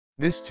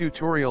This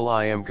tutorial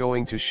I am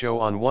going to show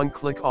on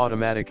one-click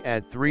automatic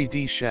add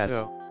 3D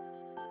shadow.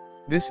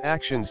 This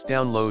actions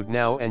download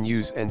now and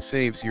use and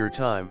saves your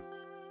time.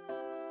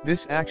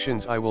 This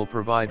actions I will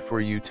provide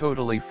for you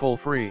totally full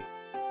free.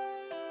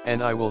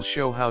 And I will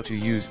show how to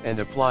use and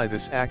apply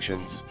this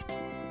actions.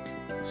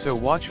 So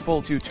watch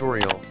full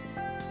tutorial.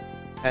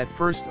 At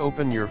first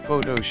open your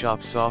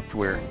Photoshop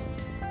software.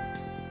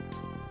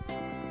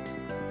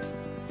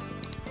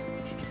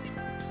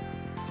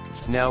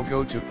 Now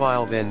go to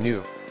File then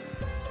New.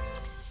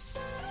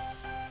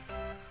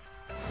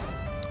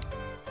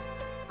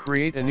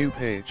 Create a new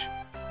page.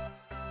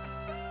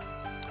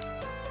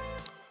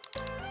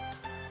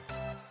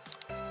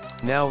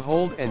 Now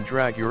hold and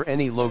drag your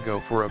any logo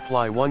for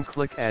apply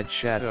one-click add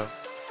shadow.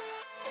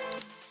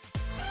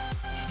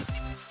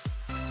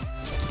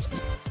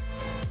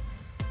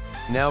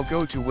 Now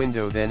go to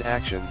Window then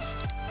Actions.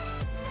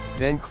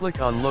 Then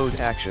click on Load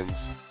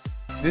Actions.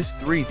 This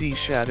 3D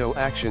shadow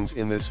actions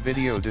in this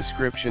video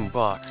description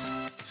box.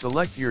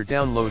 Select your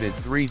downloaded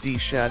 3D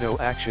shadow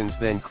actions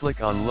then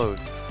click on Load.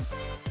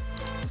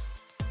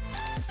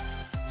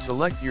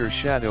 Select your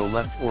shadow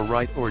left or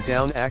right or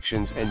down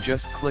actions and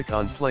just click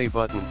on play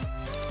button.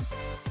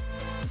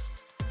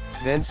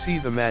 Then see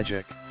the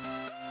magic.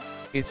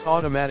 It's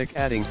automatic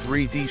adding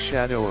 3D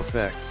shadow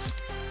effects.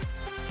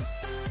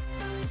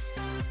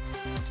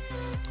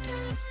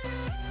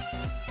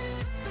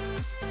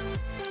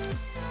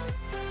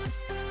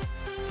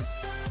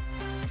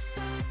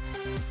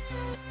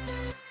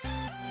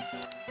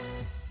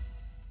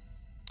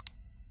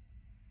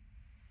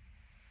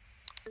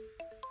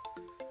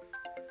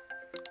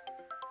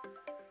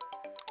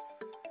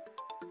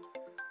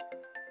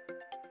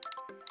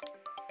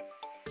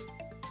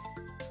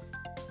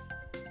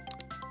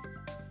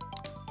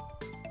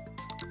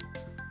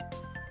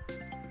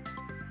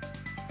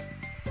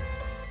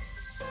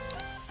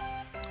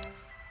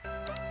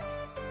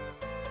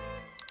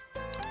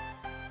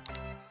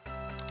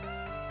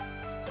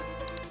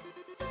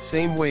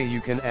 Same way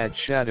you can add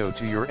shadow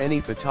to your any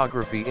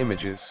photography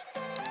images.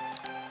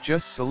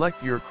 Just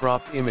select your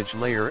cropped image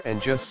layer and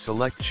just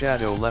select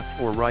shadow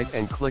left or right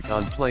and click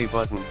on play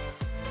button.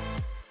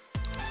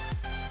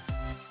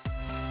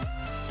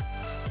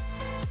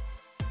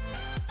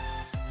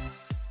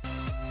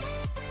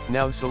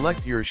 Now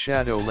select your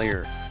shadow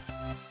layer.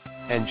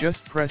 And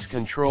just press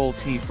Ctrl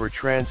T for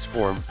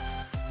transform.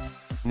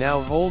 Now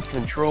hold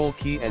Ctrl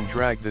key and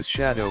drag this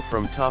shadow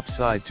from top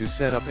side to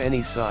set up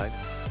any side.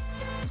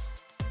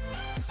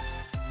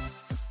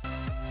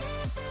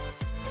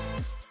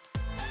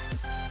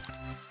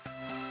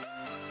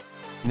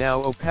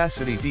 Now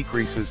opacity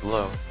decreases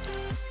low.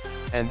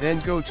 And then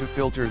go to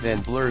filter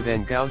then blur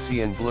then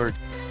Gaussian blur.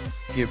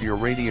 Give your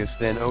radius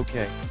then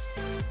OK.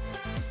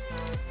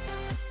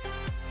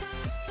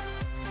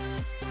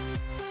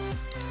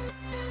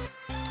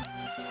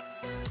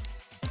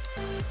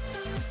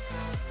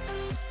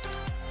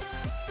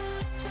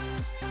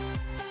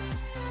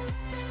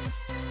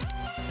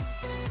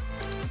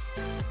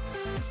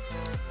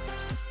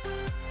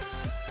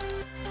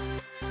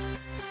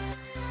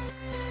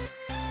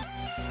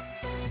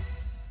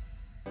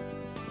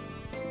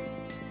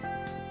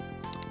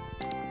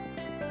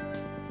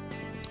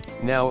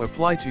 Now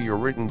apply to your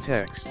written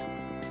text.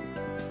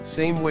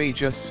 Same way,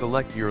 just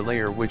select your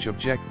layer, which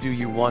object do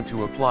you want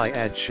to apply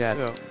add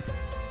shadow.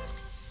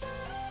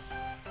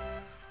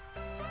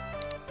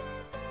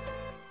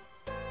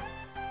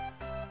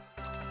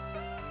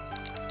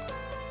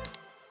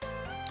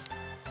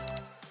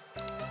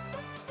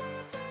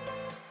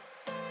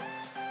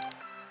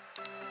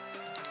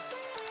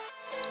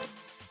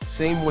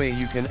 Same way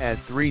you can add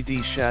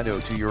 3D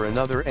shadow to your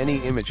another any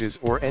images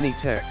or any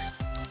text.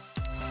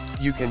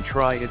 You can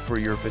try it for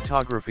your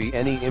photography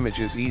any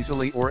images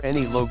easily or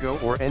any logo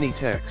or any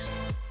text.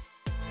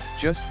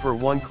 Just for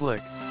one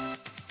click.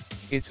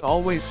 It's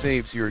always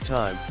saves your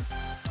time.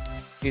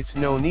 It's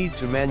no need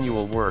to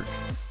manual work.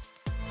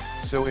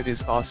 So it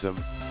is awesome.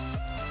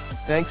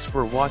 Thanks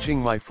for watching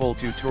my full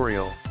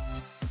tutorial.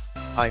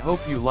 I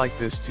hope you like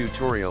this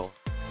tutorial.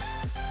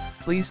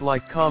 Please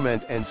like,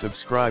 comment and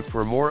subscribe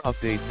for more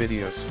update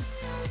videos.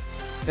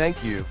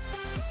 Thank you.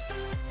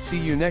 See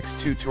you next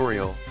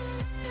tutorial.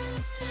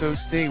 So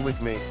stay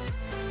with me.